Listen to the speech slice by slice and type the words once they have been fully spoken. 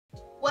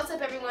What's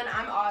up everyone,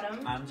 I'm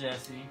Autumn. I'm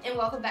Jesse. And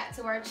welcome back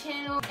to our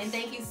channel. And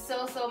thank you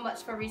so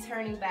much for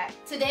returning back.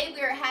 Today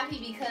we are happy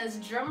because,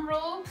 drum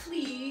roll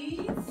please.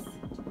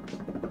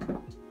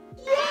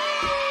 Yay!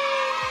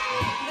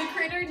 The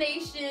Critter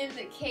Nation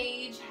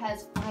cage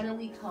has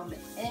finally come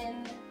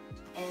in.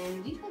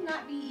 And we could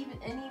not be even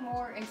any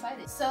more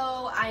excited.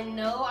 So I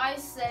know I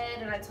said,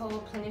 and I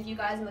told plenty of you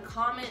guys in the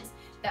comments,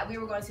 that we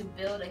were going to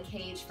build a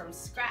cage from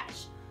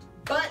scratch.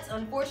 But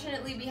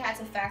unfortunately, we had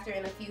to factor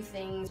in a few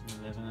things.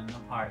 We live in an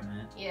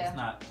apartment. Yeah. It's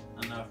not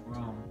enough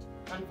room.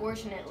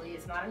 Unfortunately,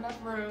 it's not enough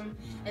room.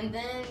 And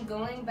then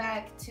going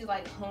back to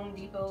like Home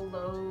Depot,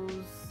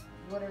 Lowe's,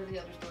 what are the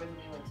other stores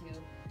we went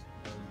to?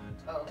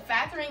 Oh,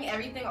 factoring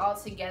everything all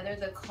together,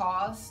 the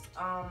cost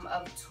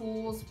of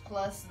tools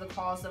plus the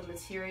cost of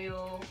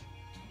material,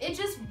 it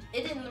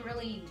didn't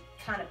really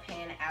kind of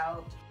pan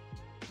out.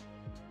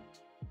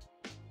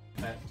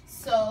 Okay.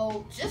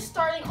 So just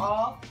starting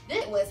off,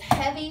 it was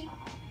heavy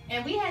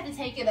and we had to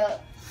take it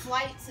up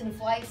flights and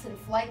flights and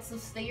flights of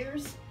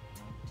stairs.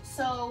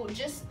 So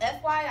just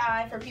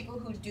FYI for people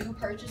who do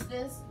purchase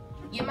this,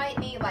 you might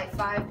need like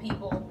 5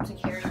 people to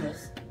carry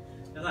this.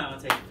 It's not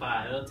gonna take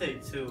 5, it'll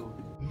take 2.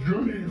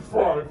 You need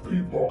 5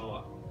 people.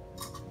 Oh.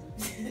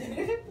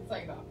 It's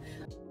like, oh.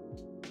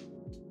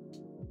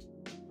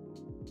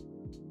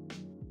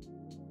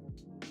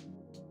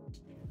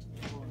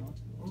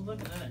 Look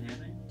at that,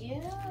 Annie.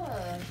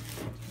 Yeah.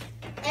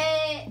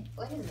 And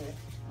what is it?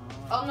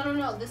 Oh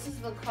no! This is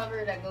the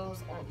cover that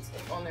goes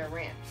on their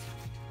ramps.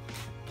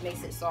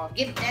 Makes it soft.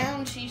 Get it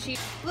down, Chi-Chi.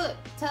 Look,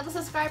 tell the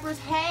subscribers,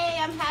 hey,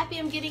 I'm happy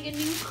I'm getting a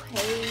new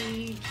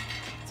cage.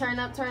 Turn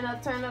up, turn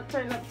up, turn up,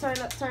 turn up, turn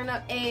up, turn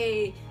up,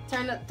 a.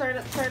 Turn up, turn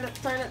up, turn up,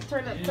 turn up,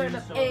 turn up, turn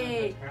up,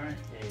 a.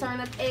 Turn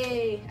up,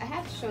 a. I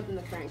have to show them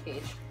the current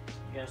cage.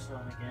 You gotta show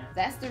them again.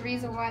 That's the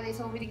reason why they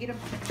told me to get a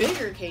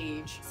bigger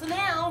cage. So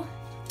now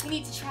we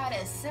need to try to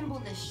assemble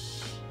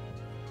this.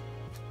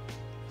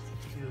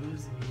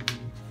 Excuse me.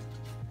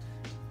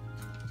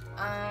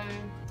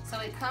 So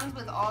it comes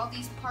with all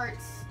these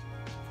parts,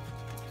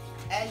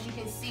 as you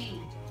can see,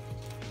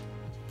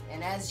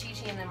 and as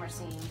Chi-Chi and them are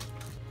seeing.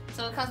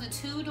 So it comes with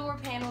 2 door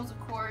panels, of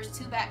course,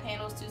 2 back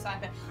panels, 2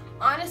 side panels.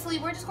 Honestly,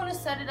 we're just going to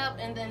set it up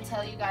and then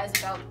tell you guys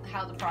about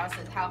how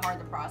hard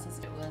the process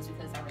it was,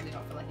 because I really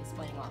don't feel like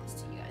explaining all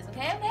this to you guys.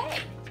 Okay?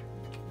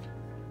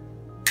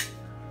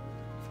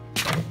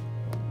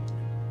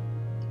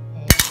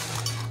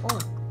 Oh,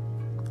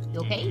 you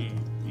okay?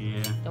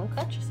 Yeah. Don't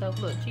cut yourself.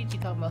 Look, Chi-Chi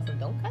talking about some,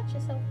 don't cut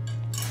yourself.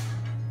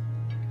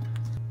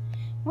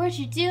 What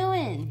you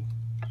doing?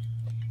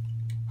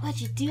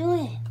 What you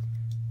doing?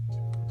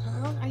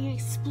 Huh? Are you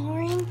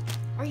exploring?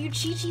 Are you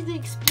Chi-Chi the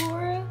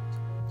explorer?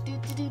 Do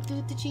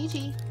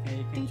Chi-Chi. Hey,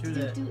 you can do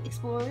that.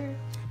 Explorer.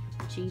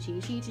 Chi-Chi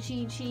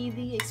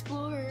the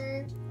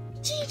explorer.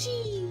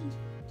 Chi-Chi!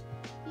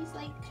 He's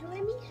like,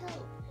 let me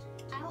help.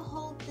 I'll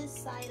hold this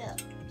side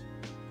up.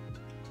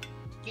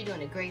 You're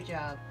doing a great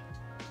job.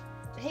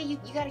 Hey, you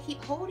gotta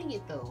keep holding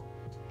it though.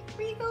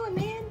 Where you going,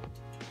 man?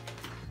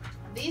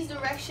 These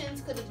directions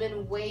could have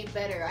been way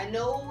better. I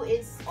know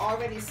it's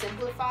already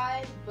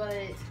simplified, but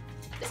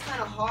it's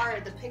kind of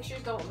hard. The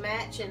pictures don't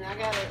match and I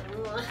gotta...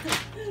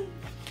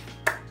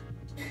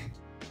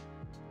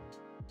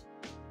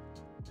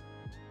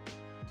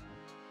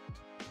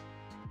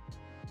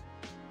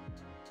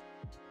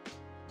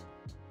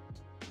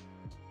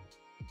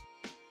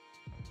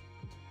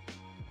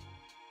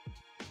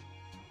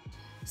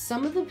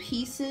 Some of the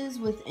pieces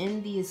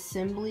within the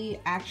assembly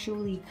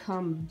actually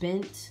come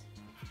bent.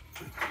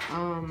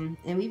 And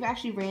we've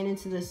actually ran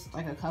into this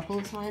like a couple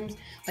of times.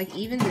 Like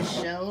even the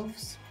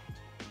shelves,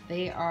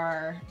 they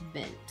are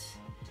bent.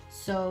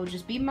 So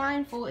just be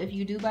mindful if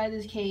you do buy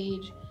this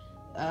cage.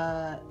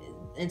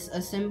 Its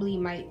assembly you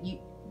might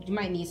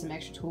need some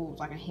extra tools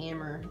like a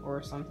hammer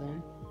or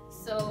something.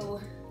 So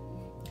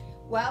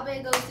while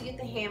Ben goes to get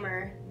the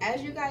hammer,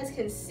 as you guys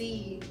can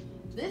see,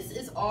 this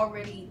is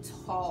already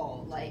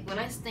tall. Like when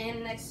I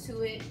stand next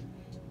to it,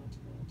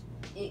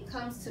 it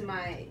comes to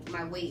my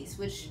waist,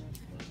 which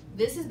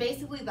this is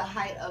basically the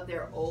height of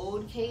their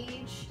old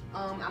cage.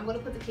 I'm gonna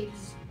put the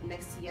cages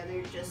next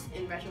together just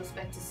in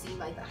retrospect to see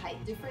like the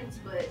height difference,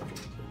 but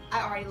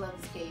I already love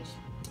this cage.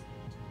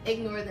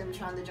 Ignore them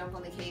trying to jump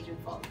on the cage and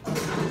fall.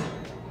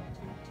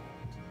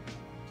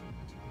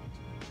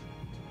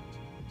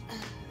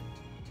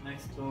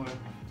 Next door.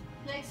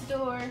 Next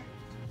door.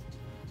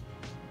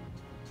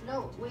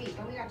 No, wait,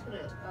 don't we gotta put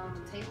a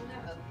table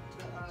down?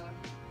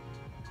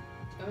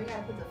 Don't we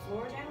gotta put the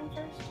floor down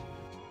first?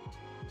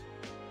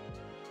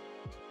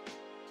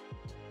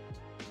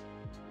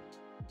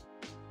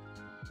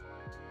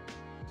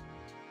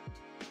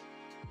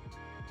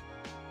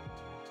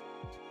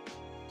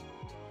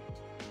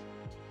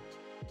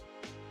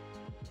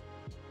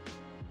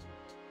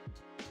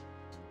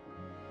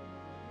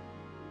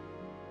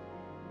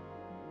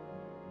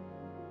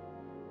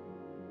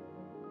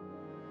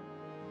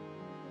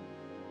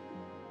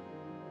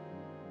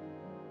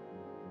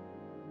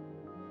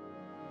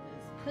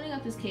 Putting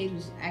up this cage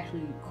was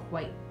actually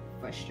quite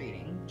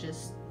frustrating.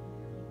 Just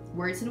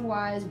word to the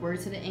wise, word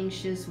to the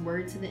anxious,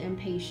 word to the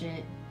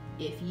impatient.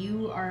 If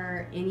you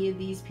are any of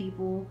these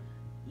people,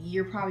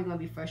 you're probably going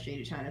to be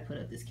frustrated trying to put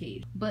up this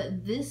cage.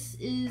 But this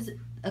is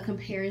a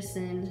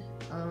comparison.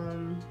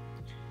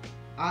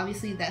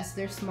 Obviously that's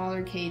their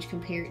smaller cage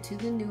compared to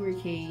the newer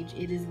cage.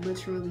 It is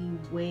literally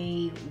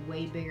way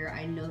bigger.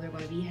 I know they're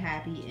going to be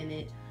happy in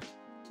it.